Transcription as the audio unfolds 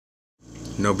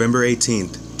November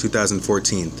 18th,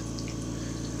 2014.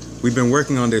 We've been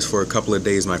working on this for a couple of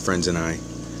days, my friends and I.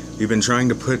 We've been trying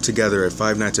to put together a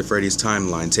Five Nights at Freddy's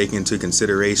timeline, taking into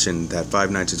consideration that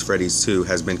Five Nights at Freddy's 2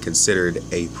 has been considered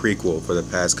a prequel for the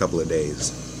past couple of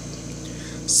days.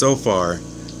 So far,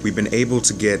 we've been able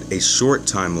to get a short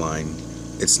timeline.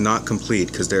 It's not complete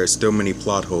because there are still many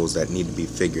plot holes that need to be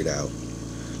figured out.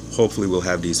 Hopefully we'll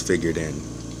have these figured in.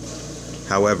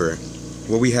 However,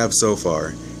 what we have so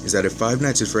far is that if Five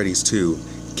Nights at Freddy's 2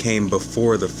 came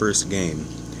before the first game,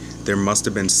 there must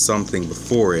have been something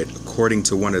before it, according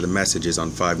to one of the messages on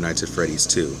Five Nights at Freddy's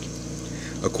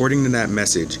 2. According to that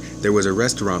message, there was a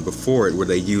restaurant before it where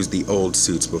they used the old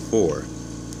suits before.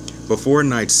 Before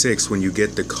Night 6, when you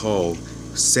get the call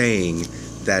saying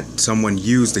that someone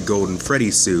used the Golden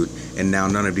Freddy suit and now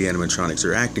none of the animatronics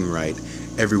are acting right,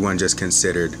 everyone just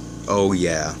considered, oh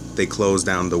yeah, they closed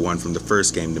down the one from the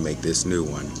first game to make this new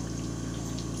one.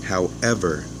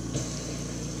 However,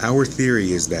 our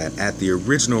theory is that at the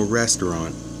original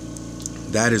restaurant,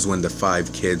 that is when the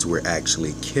 5 kids were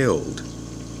actually killed.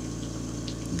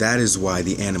 That is why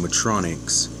the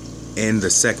animatronics in the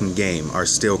second game are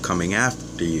still coming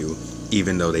after you,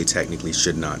 even though they technically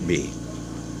should not be.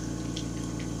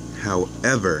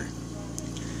 However,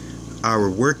 our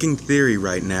working theory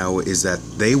right now is that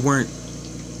they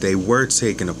were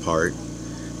taken apart.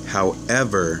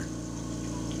 However,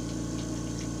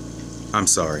 I'm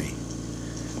sorry.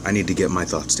 I need to get my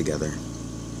thoughts together.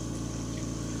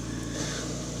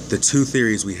 The two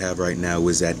theories we have right now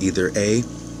is that either A,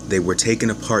 they were taken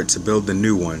apart to build the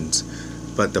new ones,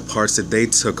 but the parts that they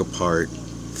took apart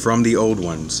from the old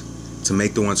ones to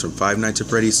make the ones from Five Nights at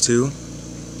Freddy's 2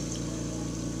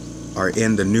 are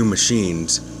in the new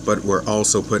machines, but were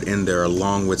also put in there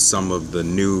along with some of the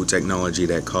new technology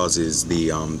that causes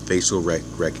the facial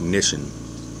recognition.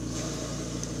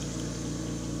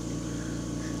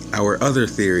 Our other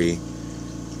theory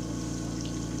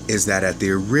is that at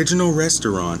the original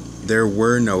restaurant, there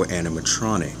were no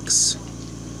animatronics.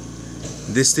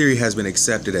 This theory has been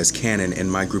accepted as canon in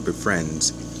my group of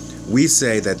friends. We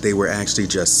say that they were actually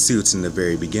just suits in the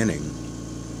very beginning.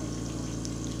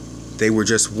 They were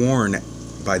just worn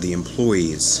by the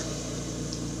employees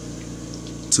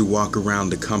to walk around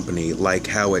the company, like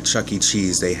how at Chuck E.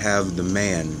 Cheese they have the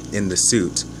man in the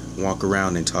suit walk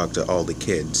around and talk to all the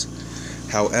kids.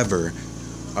 However,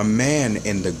 a man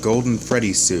in the Golden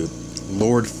Freddy suit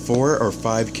lured 4 or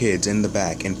 5 kids in the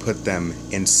back and put them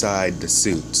inside the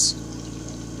suits.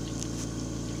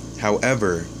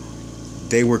 However,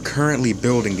 they were currently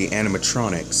building the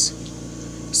animatronics,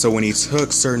 so when he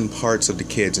took certain parts of the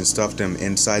kids and stuffed them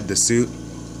inside the suit,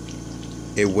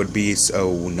 it would be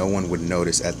so no one would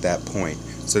notice at that point.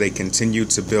 So they continued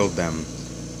to build them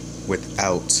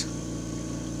without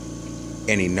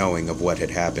any knowing of what had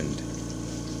happened.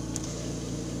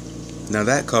 Now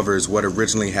that covers what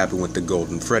originally happened with the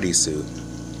Golden Freddy suit.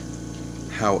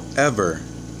 However,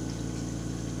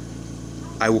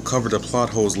 I will cover the plot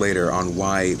holes later on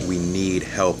why we need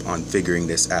help on figuring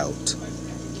this out.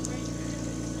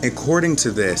 According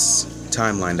to this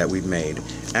timeline that we've made,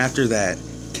 after that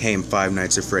came Five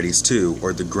Nights at Freddy's 2,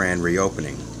 or the grand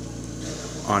reopening.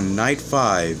 On night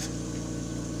 6,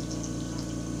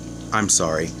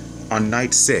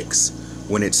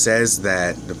 when it says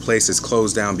that the place is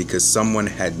closed down because someone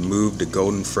had moved the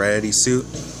Golden Freddy suit,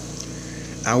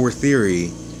 our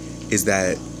theory is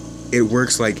that it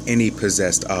works like any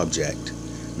possessed object.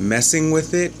 Messing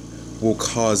with it will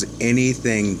cause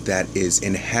anything that is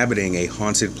inhabiting a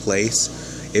haunted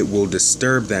place, it will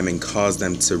disturb them and cause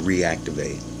them to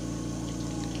reactivate.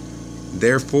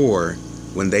 Therefore,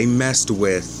 when they messed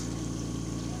with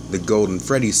the Golden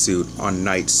Freddy suit on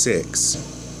night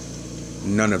 6,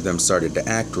 none of them started to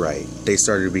act right. They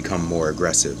started to become more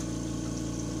aggressive.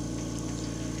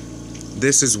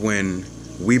 This is when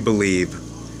we believe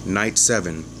night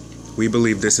 7, we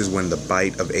believe this is when the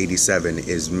bite of 87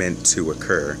 is meant to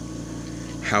occur.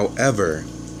 However,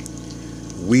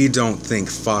 we don't think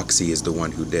Foxy is the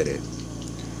one who did it.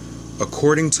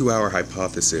 According to our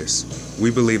hypothesis,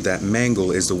 we believe that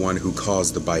Mangle is the one who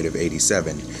caused the bite of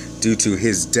 87 due to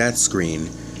his death screen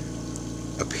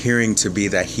appearing to be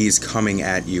that he's coming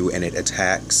at you and it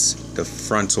attacks the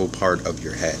frontal part of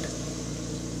your head.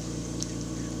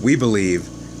 We believe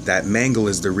that Mangle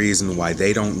is the reason why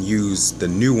they don't use the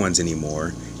new ones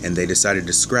anymore and they decided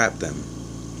to scrap them.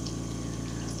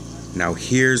 Now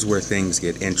here's where things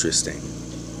get interesting.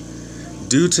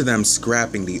 Due to them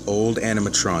scrapping the old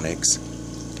animatronics,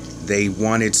 they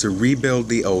wanted to rebuild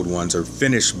the old ones or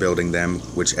finish building them,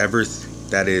 whichever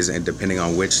that is, and depending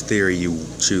on which theory you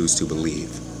choose to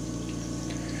believe.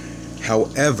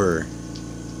 However,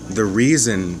 The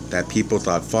reason that people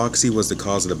thought Foxy was the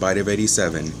cause of the bite of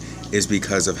 87 is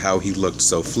because of how he looked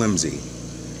so flimsy.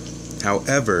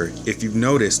 However, if you've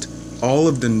noticed, all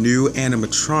of the new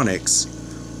animatronics,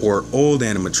 or old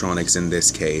animatronics in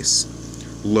this case,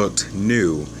 looked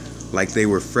new, like they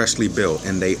were freshly built,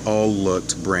 and they all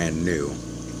looked brand new,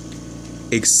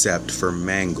 except for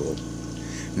Mangle.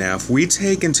 Now, if we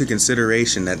take into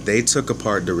consideration that they took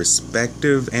apart the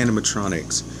respective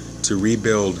animatronics to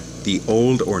rebuild the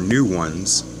old or new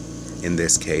ones, in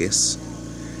this case,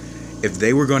 if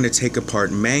they were going to take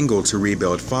apart Mangle to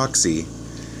rebuild Foxy,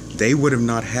 they would have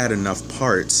not had enough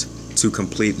parts to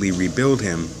completely rebuild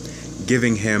him,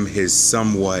 giving him his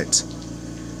somewhat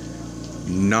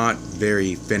not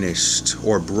very finished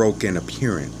or broken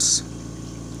appearance.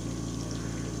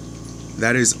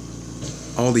 That is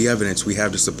all the evidence we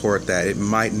have to support that it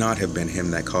might not have been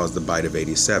him that caused the bite of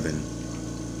 87.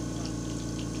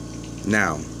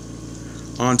 Now,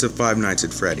 on to Five Nights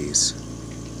at Freddy's.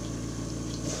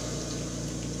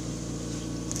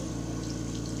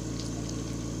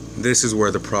 This is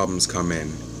where the problems come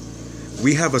in.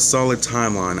 We have a solid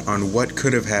timeline on what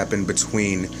could have happened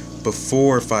between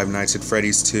before Five Nights at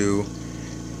Freddy's 2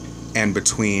 and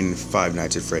between Five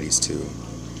Nights at Freddy's 2.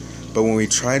 But when we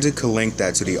try to link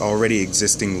that to the already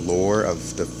existing lore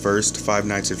of the first Five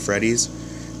Nights at Freddy's,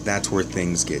 that's where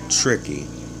things get tricky.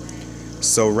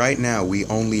 So right now we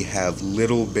only have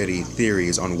little bitty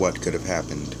theories on what could have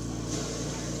happened.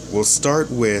 We'll start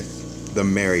with the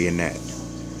marionette,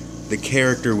 the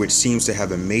character which seems to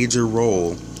have a major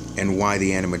role in why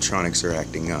the animatronics are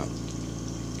acting up.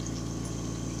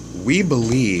 We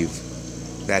believe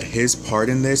that his part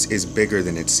in this is bigger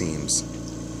than it seems.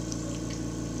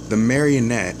 The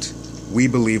marionette, we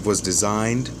believe, was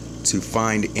designed to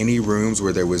find any rooms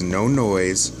where there was no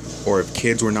noise or if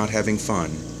kids were not having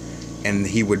fun, and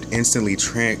he would instantly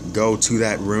go to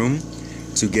that room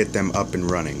to get them up and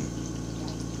running.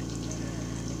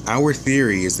 Our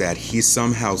theory is that he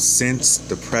somehow sensed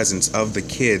the presence of the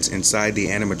kids inside the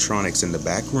animatronics in the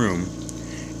back room,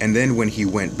 and then when he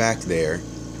went back there,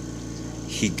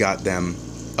 he got them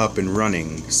up and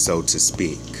running, so to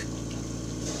speak.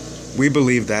 We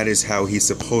believe that is how he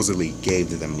supposedly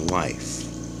gave them life.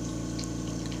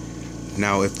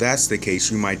 Now, if that's the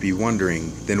case, you might be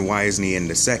wondering, then why isn't he in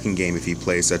the second game if he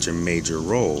plays such a major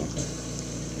role?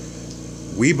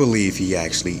 We believe he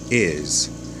actually is.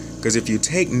 Because if you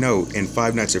take note, in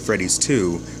Five Nights at Freddy's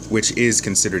 2, which is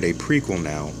considered a prequel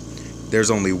now,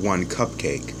 there's only one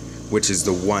cupcake, which is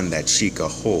the one that Chica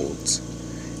holds.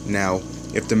 Now,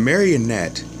 if the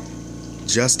marionette,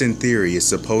 just in theory, is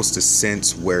supposed to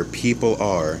sense where people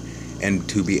are and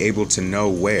to be able to know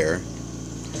where,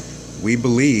 we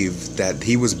believe that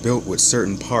he was built with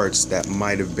certain parts that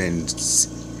might have been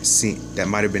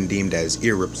deemed as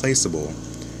irreplaceable.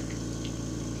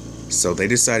 So they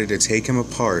decided to take him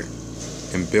apart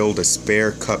and build a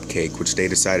spare cupcake, which they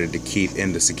decided to keep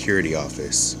in the security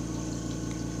office.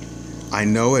 I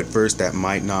know at first that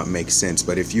might not make sense,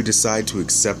 but if you decide to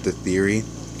accept the theory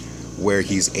where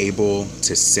he's able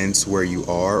to sense where you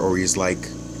are, or he's like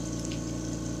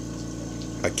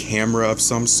a camera of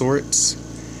some sorts,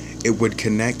 it would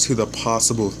connect to the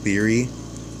possible theory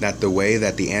that the way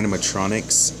that the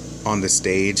animatronics on the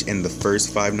stage in the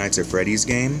first Five Nights at Freddy's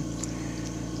game,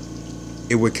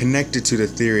 it would connect it to the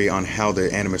theory on how the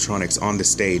animatronics on the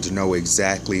stage know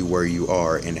exactly where you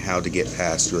are and how to get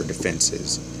past your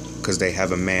defenses, because they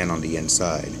have a man on the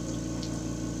inside.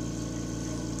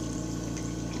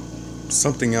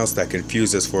 Something else that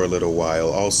confused us for a little while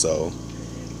also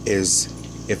is,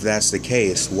 if that's the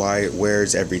case,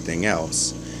 where's everything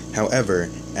else? However,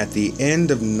 at the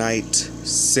end of night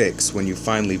 6, when you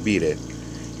finally beat it,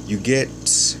 you get,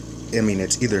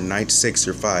 it's either night 6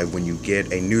 or 5 when you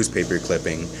get a newspaper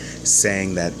clipping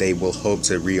saying that they will hope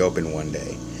to reopen one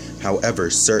day. However,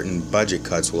 certain budget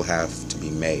cuts will have to be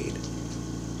made.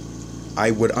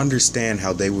 I would understand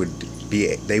how they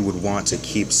would want to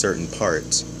keep certain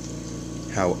parts.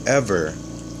 However,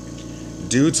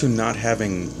 due to not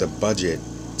having the budget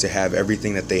to have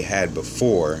everything that they had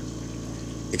before,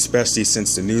 especially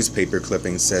since the newspaper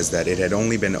clipping says that it had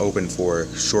only been open for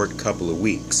a short couple of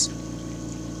weeks,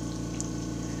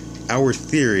 our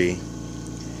theory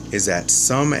is that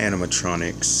some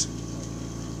animatronics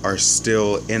are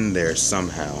still in there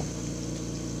somehow.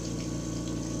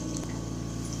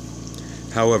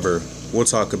 However, we'll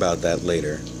talk about that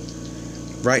later.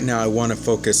 Right now I want to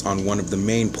focus on one of the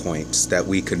main points that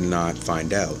we could not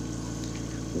find out.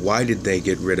 Why did they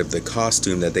get rid of the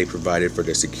costume that they provided for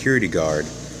the security guard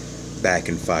back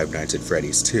in Five Nights at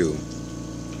Freddy's 2?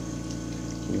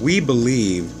 We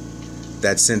believe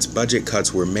that since budget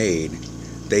cuts were made,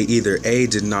 they either A,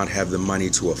 did not have the money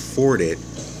to afford it,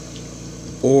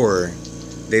 or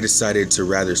they decided to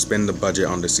rather spend the budget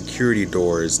on the security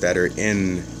doors that are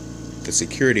in the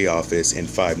security office in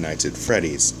Five Nights at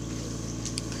Freddy's.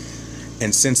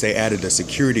 And since they added the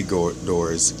security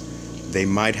doors, they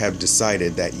might have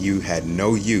decided that you had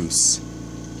no use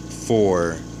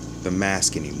for the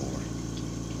mask anymore.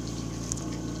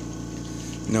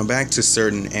 Now back to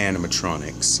certain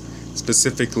animatronics,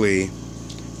 specifically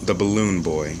the balloon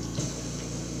boy.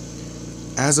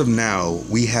 As of now,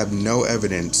 we have no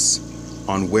evidence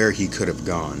on where he could have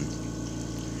gone.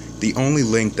 The only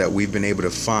link that we've been able to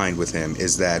find with him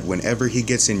is that whenever he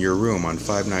gets in your room on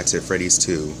Five Nights at Freddy's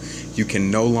 2, you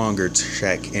can no longer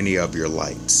check any of your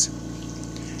lights.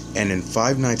 And in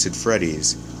Five Nights at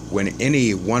Freddy's, when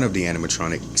any one of the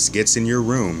animatronics gets in your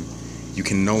room, you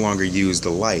can no longer use the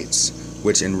lights,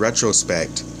 which in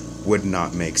retrospect would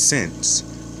not make sense,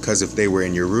 because if they were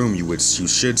in your room, you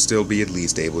should still be at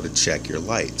least able to check your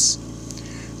lights.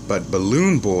 But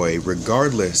Balloon Boy,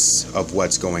 regardless of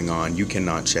what's going on, you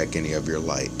cannot check any of your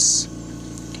lights,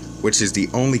 which is the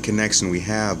only connection we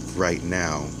have right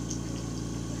now.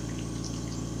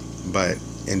 But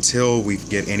until we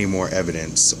get any more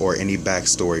evidence or any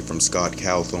backstory from Scott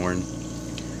Calthorne,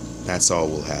 that's all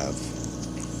we'll have.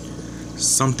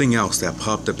 Something else that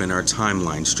popped up in our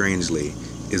timeline, strangely,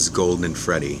 is Golden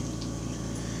Freddy.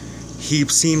 He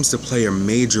seems to play a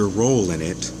major role in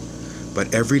it,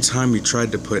 but every time we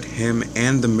tried to put him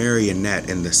and the marionette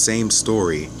in the same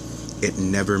story, it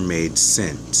never made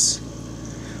sense.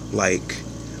 Like,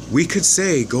 we could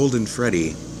say Golden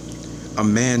Freddy, a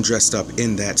man dressed up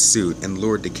in that suit and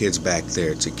lured the kids back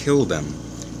there to kill them,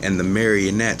 and the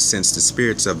marionette sensed the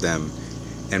spirits of them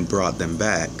and brought them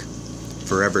back,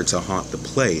 forever to haunt the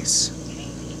place.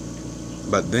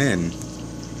 But then,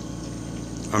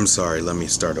 I'm sorry, let me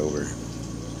start over.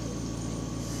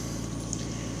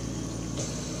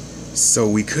 So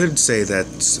we could say that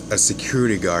a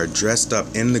security guard dressed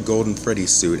up in the Golden Freddy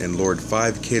suit and lured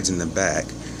 5 kids in the back,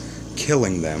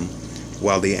 killing them,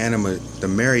 while the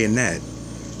marionette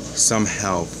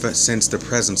somehow sensed the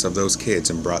presence of those kids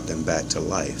and brought them back to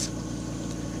life.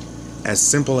 As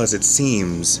simple as it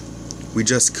seems, we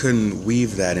just couldn't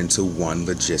weave that into one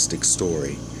logistic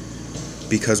story.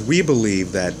 Because we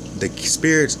believe that the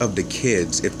spirits of the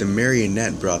kids, if the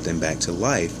marionette brought them back to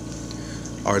life,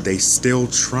 are they still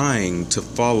trying to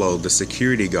follow the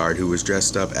security guard who was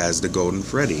dressed up as the Golden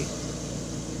Freddy?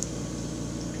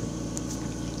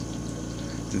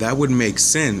 That would make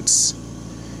sense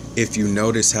if you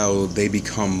notice how they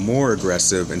become more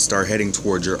aggressive and start heading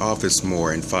towards your office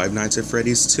more in Five Nights at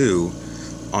Freddy's 2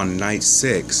 on night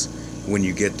 6, when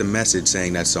you get the message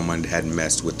saying that someone had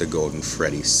messed with the Golden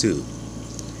Freddy suit.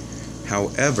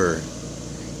 However,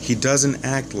 he doesn't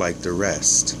act like the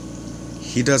rest.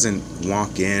 He doesn't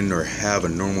walk in or have a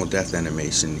normal death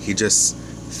animation. He just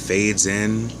fades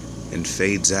in and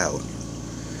fades out.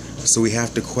 So we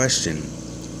have to question,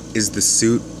 is the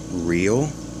suit real?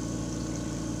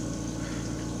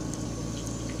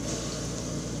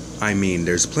 I mean,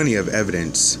 there's plenty of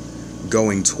evidence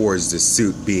going towards the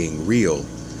suit being real,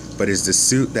 but is the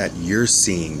suit that you're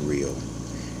seeing real?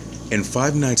 In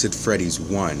Five Nights at Freddy's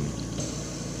 1,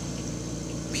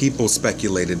 people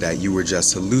speculated that you were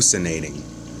just hallucinating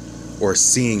or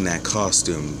seeing that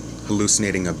costume,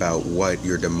 hallucinating about what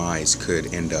your demise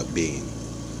could end up being.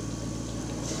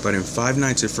 But in Five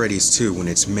Nights at Freddy's 2, when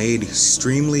it's made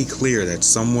extremely clear that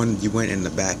you went in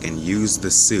the back and used the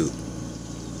suit,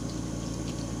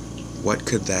 what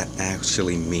could that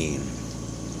actually mean?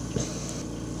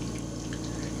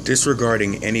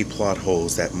 Disregarding any plot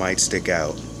holes that might stick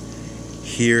out,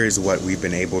 here is what we've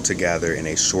been able to gather in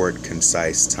a short,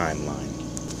 concise timeline.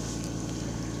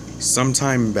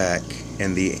 Sometime back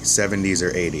in the 70s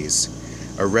or 80s,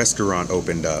 a restaurant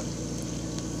opened up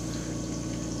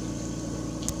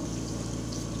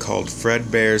called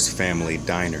Fredbear's Family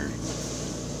Diner.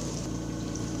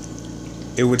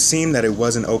 It would seem that it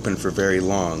wasn't open for very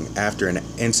long after an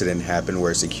incident happened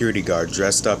where a security guard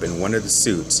dressed up in one of the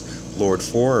suits lured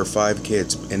 4 or 5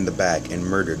 kids in the back and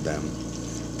murdered them.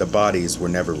 The bodies were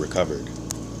never recovered.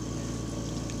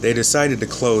 They decided to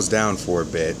close down for a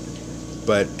bit,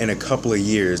 but in a couple of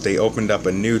years they opened up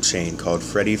a new chain called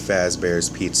Freddy Fazbear's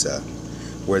Pizza,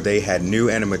 where they had new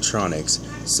animatronics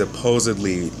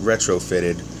supposedly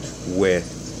retrofitted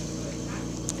with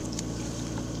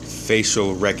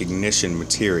facial recognition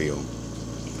material,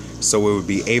 so it would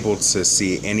be able to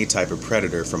see any type of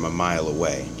predator from a mile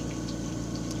away.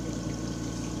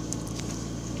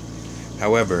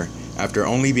 However, after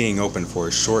only being open for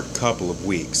a short couple of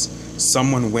weeks,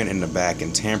 someone went in the back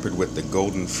and tampered with the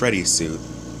Golden Freddy suit,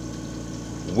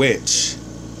 which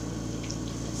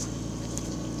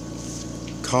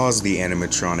caused the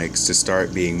animatronics to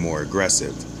start being more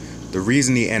aggressive. The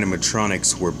reason the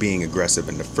animatronics were being aggressive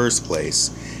in the first place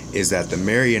is that the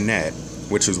marionette,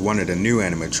 which was one of the new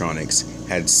animatronics,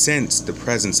 had sensed the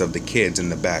presence of the kids in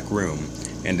the back room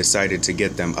and decided to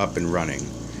get them up and running.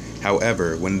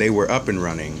 However, when they were up and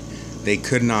running, they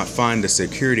could not find the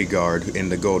security guard in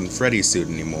the Golden Freddy suit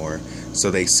anymore,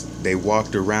 so they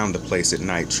walked around the place at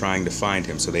night trying to find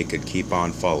him so they could keep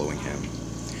on following him.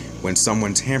 When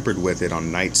someone tampered with it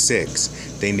on night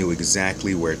 6, they knew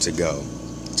exactly where to go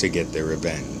to get their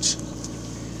revenge.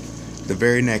 The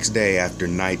very next day after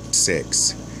night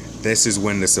 6, this is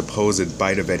when the supposed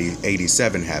bite of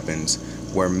 87 happens,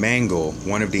 where Mangle,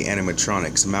 one of the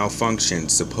animatronics,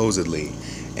 malfunctions supposedly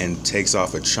and takes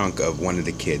off a chunk of one of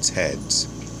the kids' heads.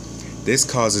 This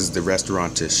causes the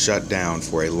restaurant to shut down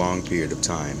for a long period of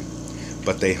time,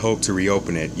 but they hope to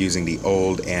reopen it using the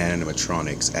old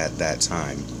animatronics at that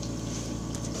time.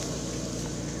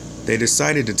 They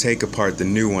decided to take apart the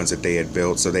new ones that they had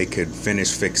built so they could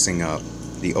finish fixing up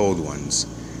the old ones.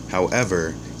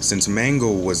 However, since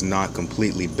Mangle was not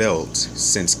completely built,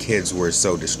 since kids were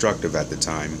so destructive at the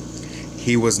time,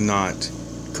 he was not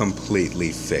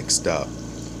completely fixed up.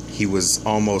 He was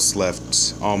almost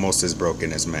left almost as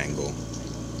broken as Mangle,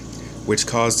 which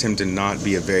caused him to not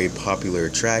be a very popular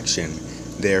attraction,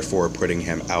 therefore putting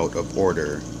him out of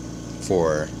order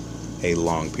for a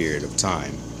long period of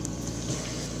time.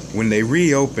 When they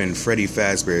reopened Freddy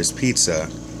Fazbear's Pizza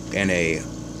in a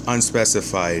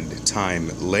unspecified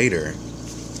time later,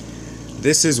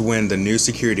 this is when the new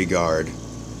security guard,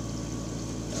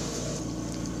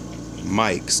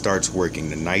 Mike, starts working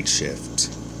the night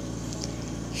shift.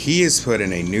 He is put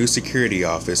in a new security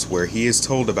office where he is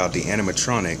told about the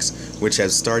animatronics, which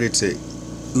have started to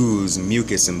ooze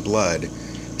mucus and blood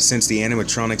since the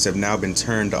animatronics have now been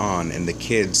turned on, and the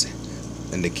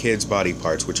kids' body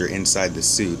parts, which are inside the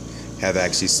suit, have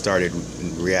actually started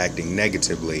reacting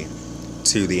negatively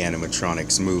to the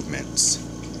animatronics' movements.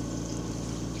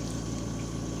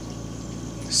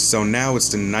 So now it's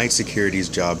the night security's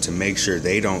job to make sure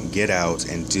they don't get out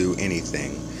and do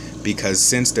anything, because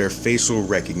since their facial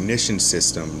recognition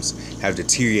systems have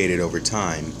deteriorated over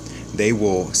time, they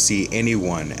will see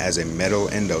anyone as a metal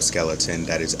endoskeleton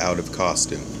that is out of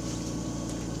costume.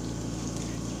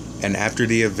 And after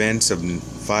the events of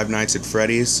Five Nights at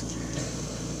Freddy's,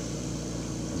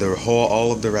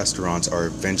 all of the restaurants are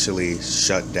eventually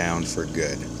shut down for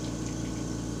good.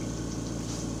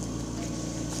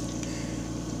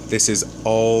 This is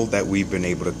all that we've been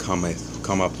able to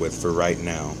come up with for right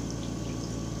now.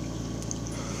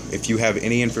 If you have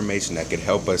any information that could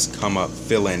help us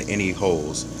fill in any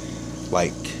holes,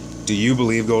 like, do you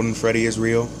believe Golden Freddy is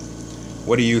real?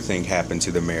 What do you think happened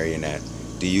to the marionette?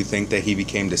 Do you think that he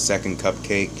became the second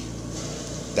cupcake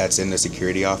that's in the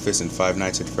security office in Five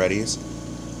Nights at Freddy's?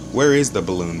 Where is the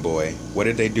balloon boy? What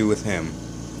did they do with him?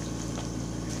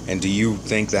 And do you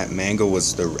think that Mangle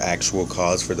was the actual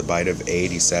cause for the bite of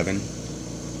 87?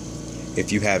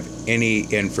 If you have any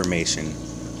information,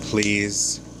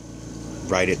 please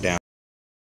write it down.